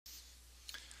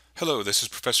Hello, this is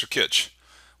Professor Kitch.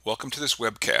 Welcome to this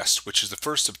webcast, which is the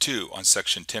first of two on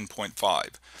section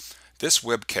 10.5. This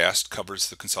webcast covers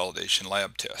the consolidation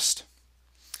lab test.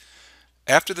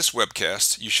 After this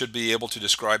webcast, you should be able to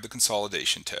describe the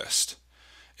consolidation test,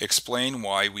 explain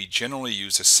why we generally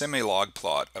use a semi-log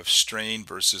plot of strain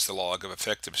versus the log of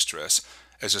effective stress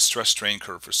as a stress-strain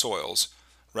curve for soils,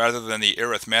 rather than the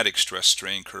arithmetic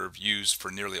stress-strain curve used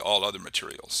for nearly all other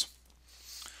materials.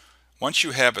 Once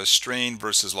you have a strain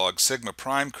versus log sigma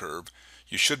prime curve,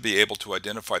 you should be able to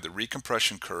identify the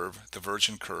recompression curve, the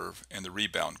virgin curve, and the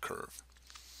rebound curve.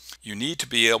 You need to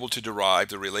be able to derive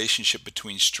the relationship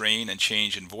between strain and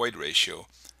change in void ratio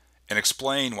and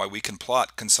explain why we can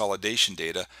plot consolidation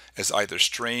data as either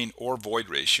strain or void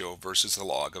ratio versus the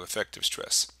log of effective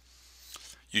stress.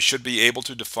 You should be able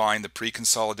to define the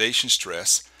pre-consolidation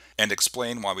stress and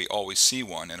explain why we always see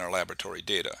one in our laboratory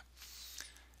data.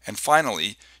 And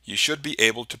finally, you should be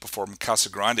able to perform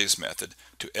Casagrande's method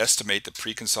to estimate the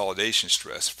pre-consolidation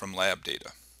stress from lab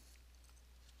data.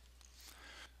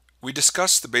 We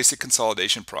discussed the basic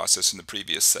consolidation process in the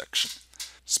previous section.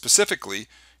 Specifically,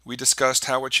 we discussed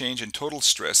how a change in total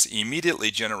stress immediately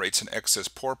generates an excess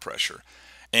pore pressure,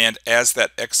 and as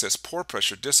that excess pore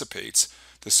pressure dissipates,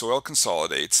 the soil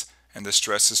consolidates and the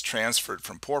stress is transferred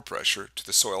from pore pressure to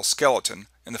the soil skeleton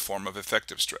in the form of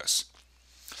effective stress.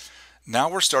 Now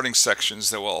we're starting sections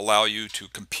that will allow you to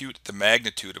compute the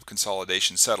magnitude of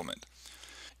consolidation settlement.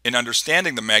 In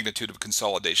understanding the magnitude of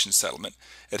consolidation settlement,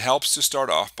 it helps to start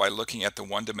off by looking at the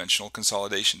one-dimensional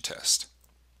consolidation test.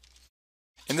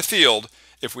 In the field,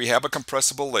 if we have a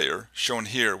compressible layer, shown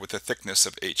here with a thickness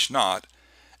of h0,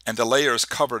 and the layer is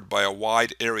covered by a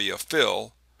wide area of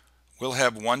fill, we'll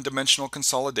have one-dimensional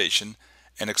consolidation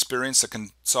and experience a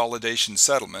consolidation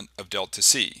settlement of delta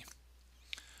C.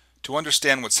 To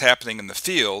understand what's happening in the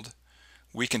field,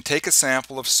 we can take a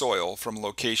sample of soil from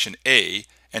location A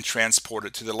and transport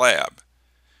it to the lab.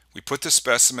 We put the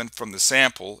specimen from the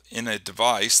sample in a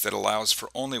device that allows for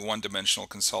only one-dimensional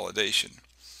consolidation.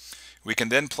 We can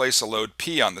then place a load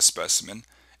P on the specimen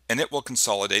and it will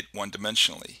consolidate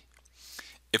one-dimensionally.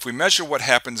 If we measure what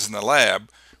happens in the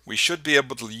lab, we should be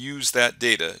able to use that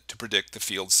data to predict the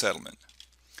field settlement.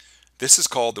 This is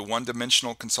called the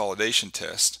one-dimensional consolidation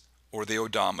test, or the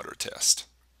odometer test.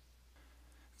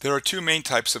 There are two main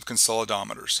types of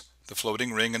consolidometers, the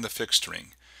floating ring and the fixed ring.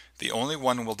 The only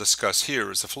one we'll discuss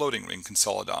here is the floating ring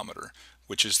consolidometer,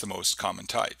 which is the most common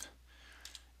type.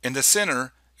 In the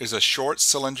center is a short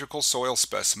cylindrical soil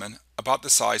specimen about the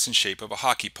size and shape of a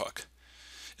hockey puck.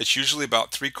 It's usually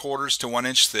about 3/4 to 1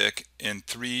 inch thick and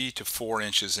 3 to 4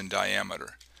 inches in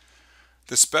diameter.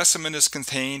 The specimen is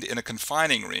contained in a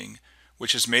confining ring,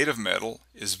 which is made of metal,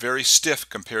 is very stiff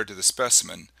compared to the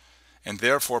specimen, and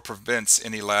therefore prevents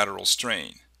any lateral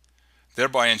strain,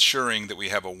 thereby ensuring that we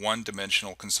have a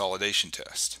one-dimensional consolidation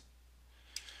test.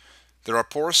 There are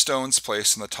porous stones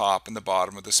placed on the top and the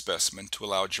bottom of the specimen to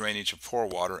allow drainage of pore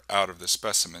water out of the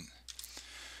specimen.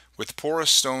 With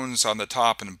porous stones on the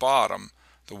top and bottom,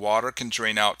 the water can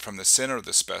drain out from the center of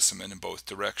the specimen in both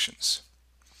directions.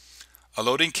 A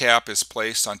loading cap is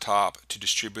placed on top to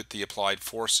distribute the applied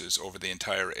forces over the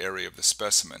entire area of the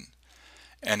specimen,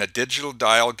 and a digital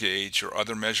dial gauge or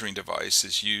other measuring device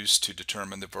is used to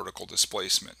determine the vertical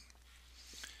displacement.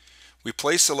 We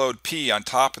place a load P on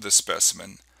top of the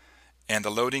specimen, and the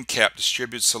loading cap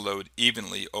distributes the load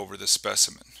evenly over the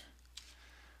specimen.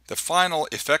 The final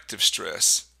effective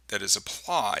stress that is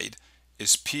applied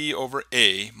is P over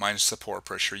A minus the pore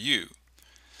pressure U.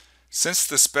 Since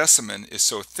the specimen is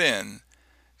so thin,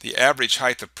 the average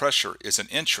height of pressure is an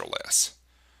inch or less,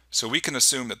 so we can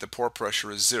assume that the pore pressure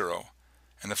is 0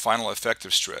 and the final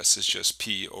effective stress is just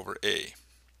P over A.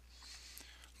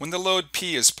 When the load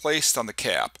P is placed on the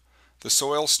cap, the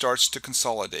soil starts to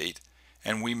consolidate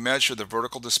and we measure the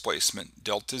vertical displacement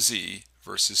delta Z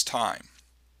versus time.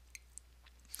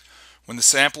 When the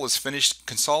sample is finished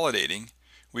consolidating,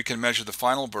 we can measure the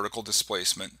final vertical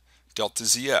displacement delta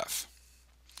ZF.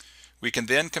 We can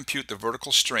then compute the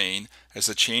vertical strain as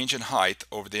the change in height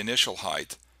over the initial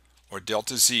height, or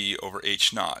delta Z over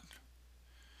h0.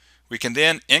 We can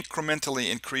then incrementally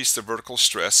increase the vertical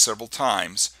stress several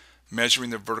times,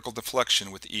 measuring the vertical deflection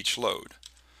with each load.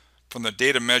 From the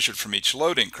data measured from each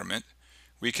load increment,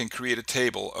 we can create a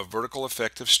table of vertical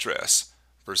effective stress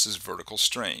versus vertical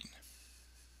strain.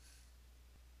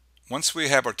 Once we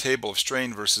have our table of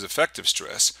strain versus effective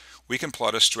stress, we can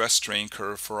plot a stress-strain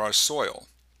curve for our soil.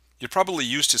 You're probably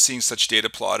used to seeing such data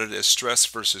plotted as stress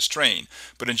versus strain,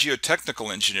 but in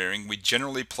geotechnical engineering, we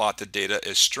generally plot the data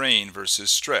as strain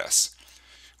versus stress.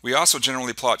 We also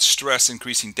generally plot stress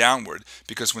increasing downward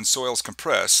because when soils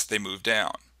compress, they move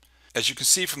down. As you can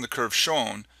see from the curve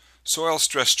shown, soil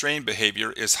stress-strain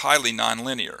behavior is highly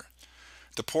nonlinear.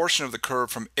 The portion of the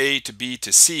curve from A to B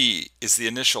to C is the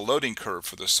initial loading curve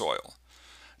for the soil.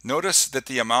 Notice that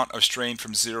the amount of strain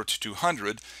from 0 to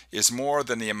 200 is more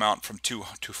than the amount from 2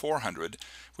 to 400,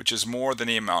 which is more than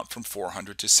the amount from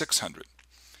 400 to 600.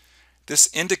 This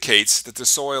indicates that the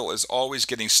soil is always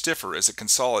getting stiffer as it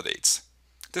consolidates.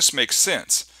 This makes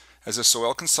sense. As the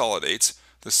soil consolidates,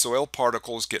 the soil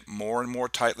particles get more and more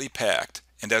tightly packed,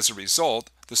 and as a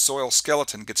result, the soil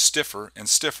skeleton gets stiffer and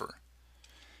stiffer.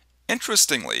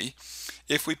 Interestingly,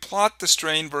 if we plot the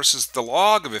strain versus the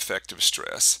log of effective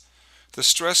stress, the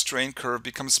stress-strain curve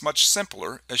becomes much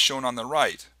simpler, as shown on the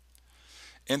right.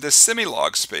 In this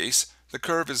semi-log space, the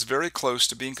curve is very close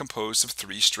to being composed of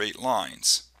 3 straight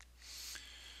lines.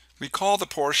 We call the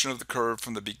portion of the curve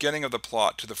from the beginning of the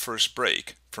plot to the first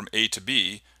break, from A to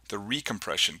B, the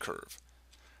recompression curve.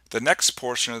 The next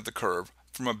portion of the curve,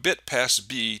 from a bit past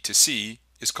B to C,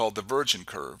 is called the virgin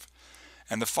curve,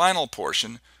 and the final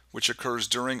portion, which occurs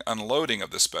during unloading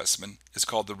of the specimen, is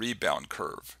called the rebound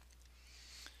curve.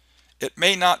 It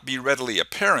may not be readily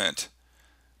apparent,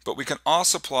 but we can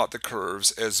also plot the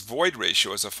curves as void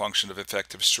ratio as a function of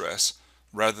effective stress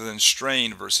rather than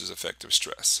strain versus effective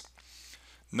stress.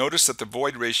 Notice that the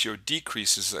void ratio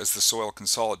decreases as the soil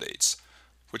consolidates,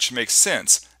 which makes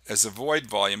sense as the void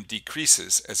volume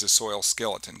decreases as the soil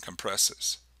skeleton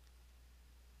compresses.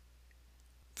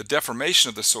 The deformation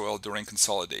of the soil during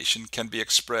consolidation can be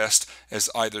expressed as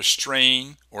either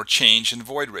strain or change in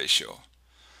void ratio.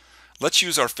 Let's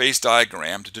use our phase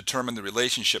diagram to determine the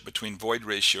relationship between void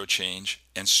ratio change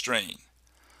and strain.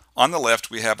 On the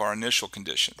left, we have our initial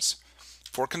conditions.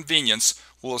 For convenience,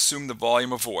 we'll assume the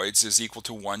volume of voids is equal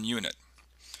to 1 unit.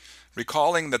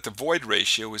 Recalling that the void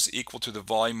ratio is equal to the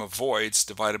volume of voids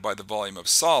divided by the volume of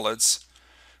solids,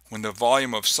 when the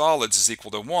volume of solids is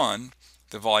equal to 1,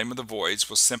 the volume of the voids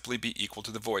will simply be equal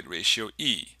to the void ratio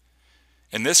E.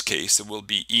 In this case, it will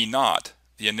be E naught,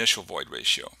 the initial void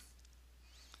ratio.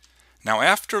 Now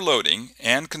after loading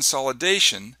and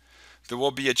consolidation, there will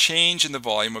be a change in the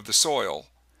volume of the soil,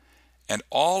 and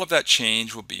all of that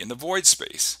change will be in the void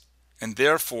space, and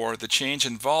therefore the change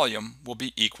in volume will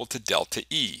be equal to delta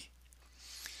E.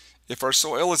 If our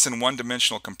soil is in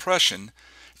one-dimensional compression,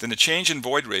 then the change in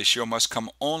void ratio must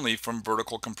come only from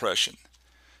vertical compression.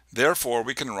 Therefore,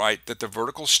 we can write that the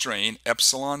vertical strain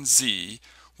epsilon z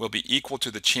will be equal to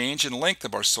the change in length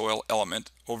of our soil element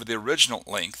over the original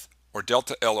length, or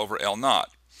delta L over L naught.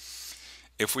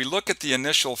 If we look at the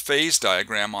initial phase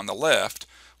diagram on the left,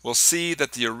 we'll see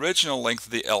that the original length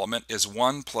of the element is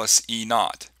 1 plus E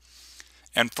naught.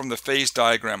 And from the phase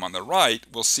diagram on the right,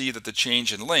 we'll see that the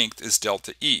change in length is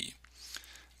delta E.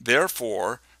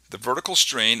 Therefore, the vertical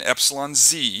strain epsilon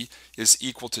z is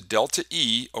equal to delta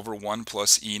E over 1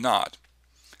 plus E naught.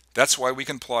 That's why we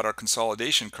can plot our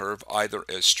consolidation curve either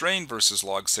as strain versus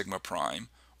log sigma prime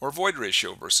or void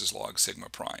ratio versus log sigma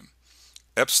prime.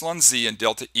 Epsilon z and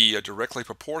delta E are directly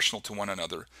proportional to one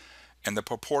another, and the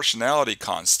proportionality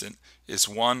constant is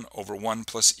 1 over 1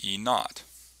 plus E naught.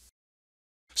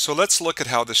 So let's look at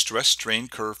how the stress-strain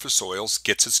curve for soils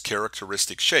gets its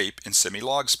characteristic shape in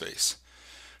semi-log space.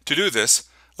 To do this,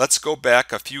 let's go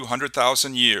back a few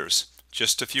 100,000 years,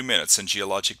 just a few minutes in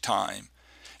geologic time,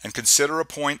 and consider a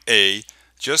point A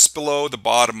just below the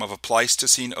bottom of a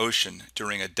Pleistocene ocean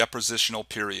during a depositional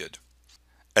period.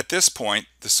 At this point,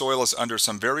 the soil is under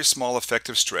some very small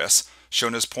effective stress,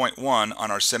 shown as point 1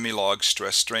 on our semi-log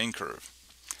stress-strain curve.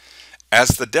 As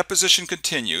the deposition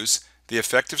continues, the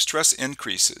effective stress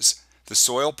increases, the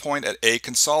soil point at A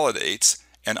consolidates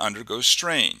and undergoes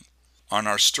strain. On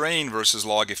our strain versus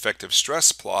log effective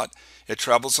stress plot, it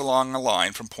travels along a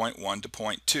line from point 1 to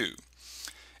point 2.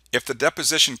 If the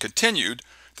deposition continued,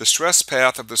 the stress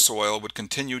path of the soil would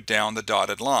continue down the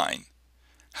dotted line.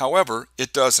 However,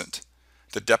 it doesn't.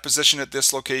 The deposition at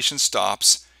this location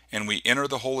stops, and we enter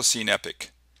the Holocene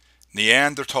epoch.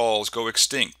 Neanderthals go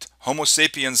extinct. Homo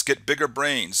sapiens get bigger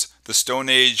brains. The Stone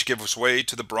Age gives way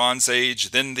to the Bronze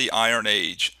Age, then the Iron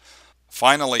Age.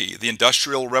 Finally, the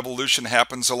Industrial Revolution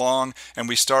happens along, and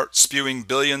we start spewing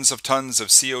billions of tons of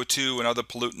CO2 and other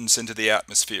pollutants into the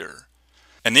atmosphere.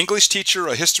 An English teacher,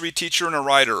 a history teacher, and a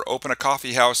writer open a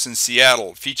coffee house in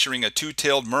Seattle featuring a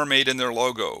two-tailed mermaid in their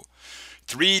logo.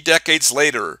 3 decades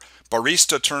later,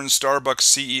 barista turned Starbucks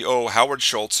CEO Howard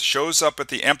Schultz shows up at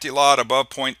the empty lot above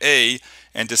point A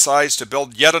and decides to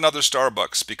build yet another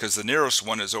Starbucks because the nearest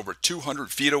one is over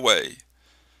 200 feet away.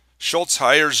 Schultz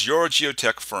hires your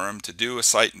geotech firm to do a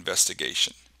site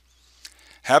investigation.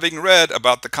 Having read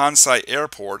about the Kansai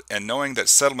airport and knowing that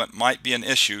settlement might be an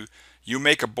issue, you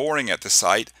make a boring at the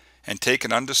site and take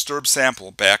an undisturbed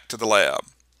sample back to the lab.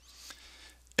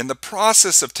 In the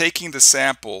process of taking the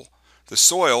sample, the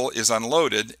soil is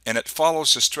unloaded and it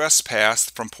follows the stress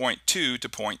path from point 2 to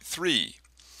point 3.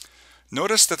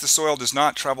 Notice that the soil does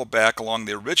not travel back along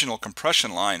the original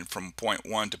compression line from point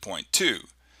 1 to point 2.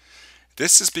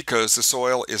 This is because the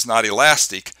soil is not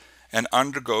elastic and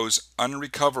undergoes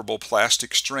unrecoverable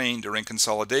plastic strain during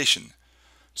consolidation,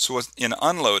 so in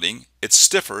unloading it's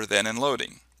stiffer than in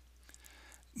loading.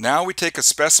 Now we take a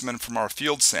specimen from our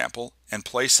field sample and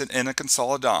place it in a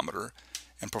consolidometer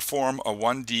and perform a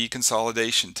 1D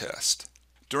consolidation test.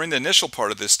 During the initial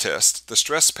part of this test, the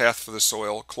stress path for the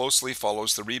soil closely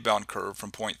follows the rebound curve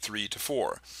from point 3 to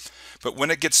 4. But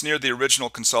when it gets near the original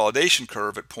consolidation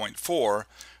curve at point 4,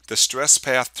 the stress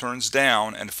path turns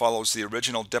down and follows the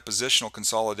original depositional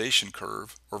consolidation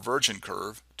curve, or virgin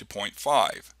curve, to point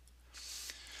 5.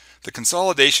 The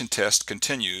consolidation test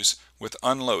continues with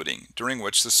unloading, during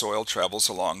which the soil travels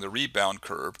along the rebound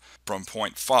curve from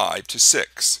point 5 to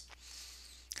 6.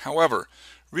 However,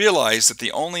 realize that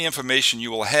the only information you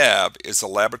will have is the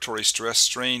laboratory stress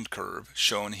strain curve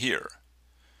shown here.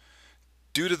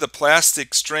 Due to the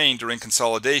plastic strain during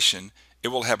consolidation, it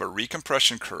will have a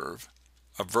recompression curve,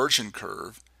 a virgin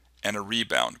curve, and a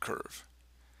rebound curve.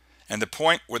 And the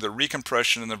point where the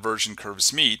recompression and the virgin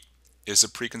curves meet is the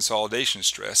pre-consolidation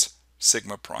stress,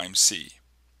 sigma prime c.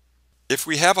 If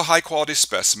we have a high quality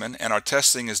specimen and our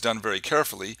testing is done very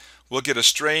carefully, we'll get a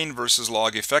strain versus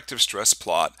log effective stress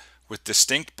plot with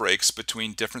distinct breaks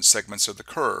between different segments of the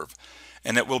curve,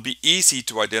 and it will be easy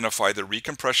to identify the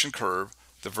recompression curve,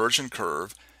 the virgin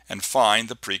curve, and find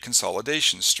the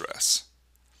pre-consolidation stress.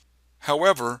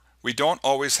 However, we don't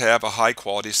always have a high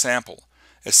quality sample.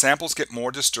 As samples get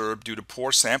more disturbed due to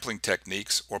poor sampling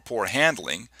techniques or poor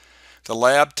handling, the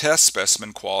lab test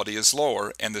specimen quality is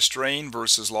lower and the strain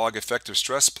versus log effective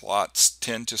stress plots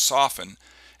tend to soften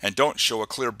and don't show a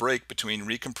clear break between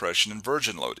recompression and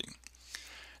virgin loading.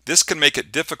 This can make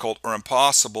it difficult or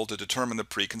impossible to determine the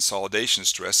pre-consolidation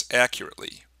stress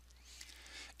accurately.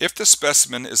 If the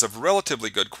specimen is of relatively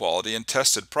good quality and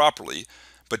tested properly,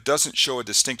 but doesn't show a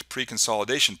distinct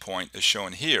pre-consolidation point as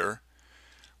shown here,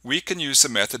 we can use the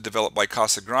method developed by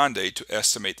Casagrande to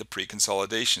estimate the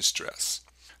pre-consolidation stress.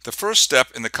 The first step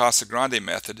in the Casagrande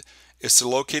method is to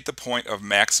locate the point of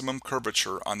maximum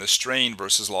curvature on the strain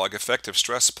versus log effective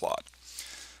stress plot.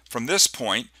 From this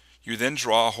point, you then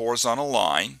draw a horizontal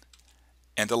line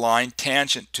and a line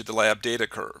tangent to the lab data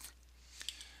curve.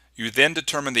 You then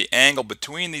determine the angle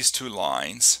between these two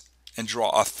lines and draw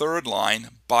a third line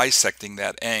bisecting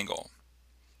that angle.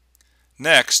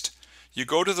 Next, you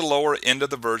go to the lower end of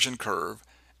the virgin curve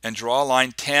and draw a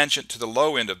line tangent to the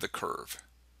low end of the curve.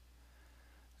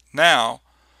 Now,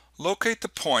 locate the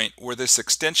point where this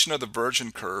extension of the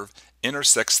virgin curve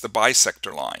intersects the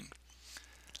bisector line.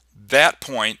 That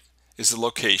point is the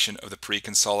location of the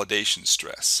pre-consolidation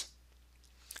stress.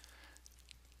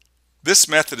 This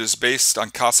method is based on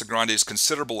Casagrande's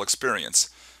considerable experience,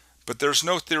 but there's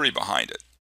no theory behind it.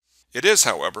 It is,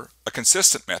 however, a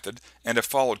consistent method, and if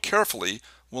followed carefully,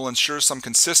 will ensure some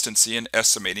consistency in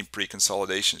estimating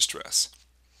pre-consolidation stress.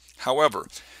 However,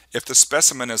 if the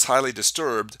specimen is highly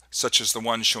disturbed, such as the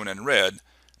one shown in red,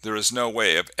 there is no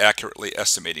way of accurately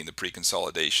estimating the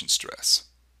pre-consolidation stress.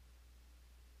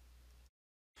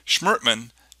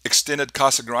 Schmertmann extended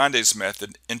Casagrande's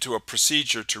method into a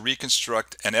procedure to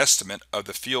reconstruct an estimate of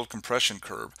the field compression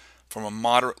curve from a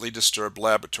moderately disturbed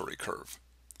laboratory curve.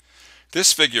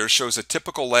 This figure shows a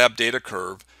typical lab data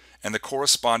curve and the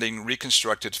corresponding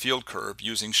reconstructed field curve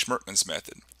using Schmertmann's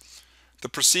method. The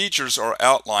procedures are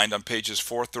outlined on pages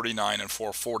 439 and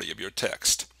 440 of your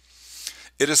text.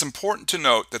 It is important to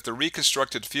note that the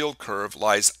reconstructed field curve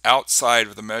lies outside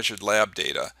of the measured lab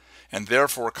data and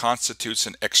therefore constitutes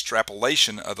an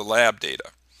extrapolation of the lab data.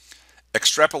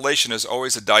 Extrapolation is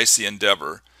always a dicey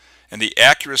endeavor, and the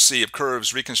accuracy of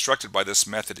curves reconstructed by this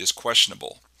method is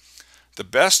questionable. The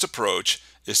best approach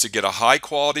is to get a high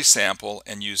quality sample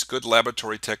and use good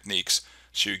laboratory techniques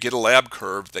so you get a lab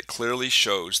curve that clearly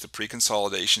shows the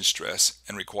pre-consolidation stress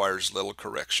and requires little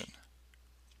correction.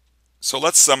 So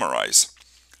let's summarize.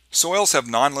 Soils have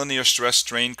nonlinear stress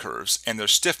strain curves and their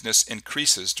stiffness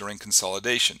increases during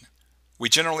consolidation. We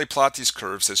generally plot these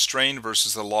curves as strain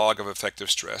versus the log of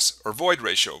effective stress or void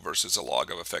ratio versus the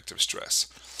log of effective stress.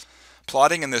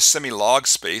 Plotting in this semi-log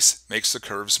space makes the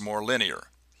curves more linear.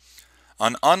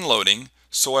 On unloading,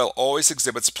 soil always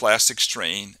exhibits plastic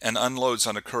strain and unloads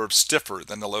on a curve stiffer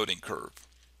than the loading curve.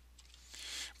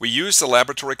 We use the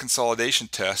laboratory consolidation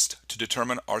test to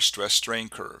determine our stress strain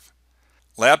curve.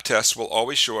 Lab tests will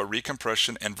always show a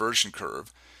recompression and virgin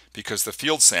curve because the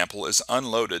field sample is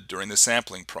unloaded during the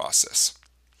sampling process.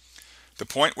 The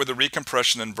point where the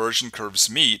recompression and inversion curves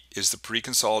meet is the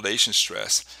pre-consolidation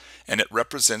stress, and it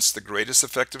represents the greatest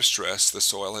effective stress the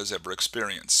soil has ever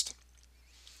experienced.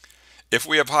 If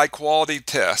we have high-quality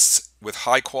tests with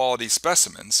high-quality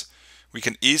specimens, we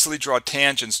can easily draw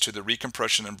tangents to the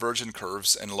recompression and inversion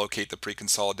curves and locate the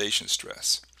pre-consolidation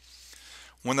stress.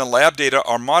 When the lab data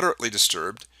are moderately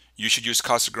disturbed, you should use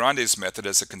Casagrande's method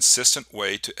as a consistent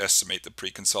way to estimate the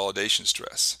pre-consolidation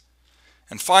stress.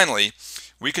 And finally,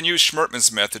 we can use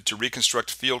Schmertmann's method to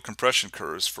reconstruct field compression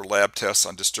curves for lab tests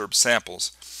on disturbed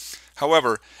samples.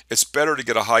 However, it's better to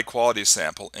get a high-quality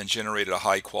sample and generate a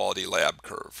high-quality lab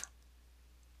curve.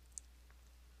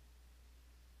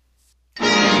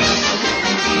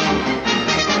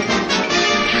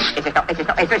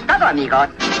 Eso es todo, amigos.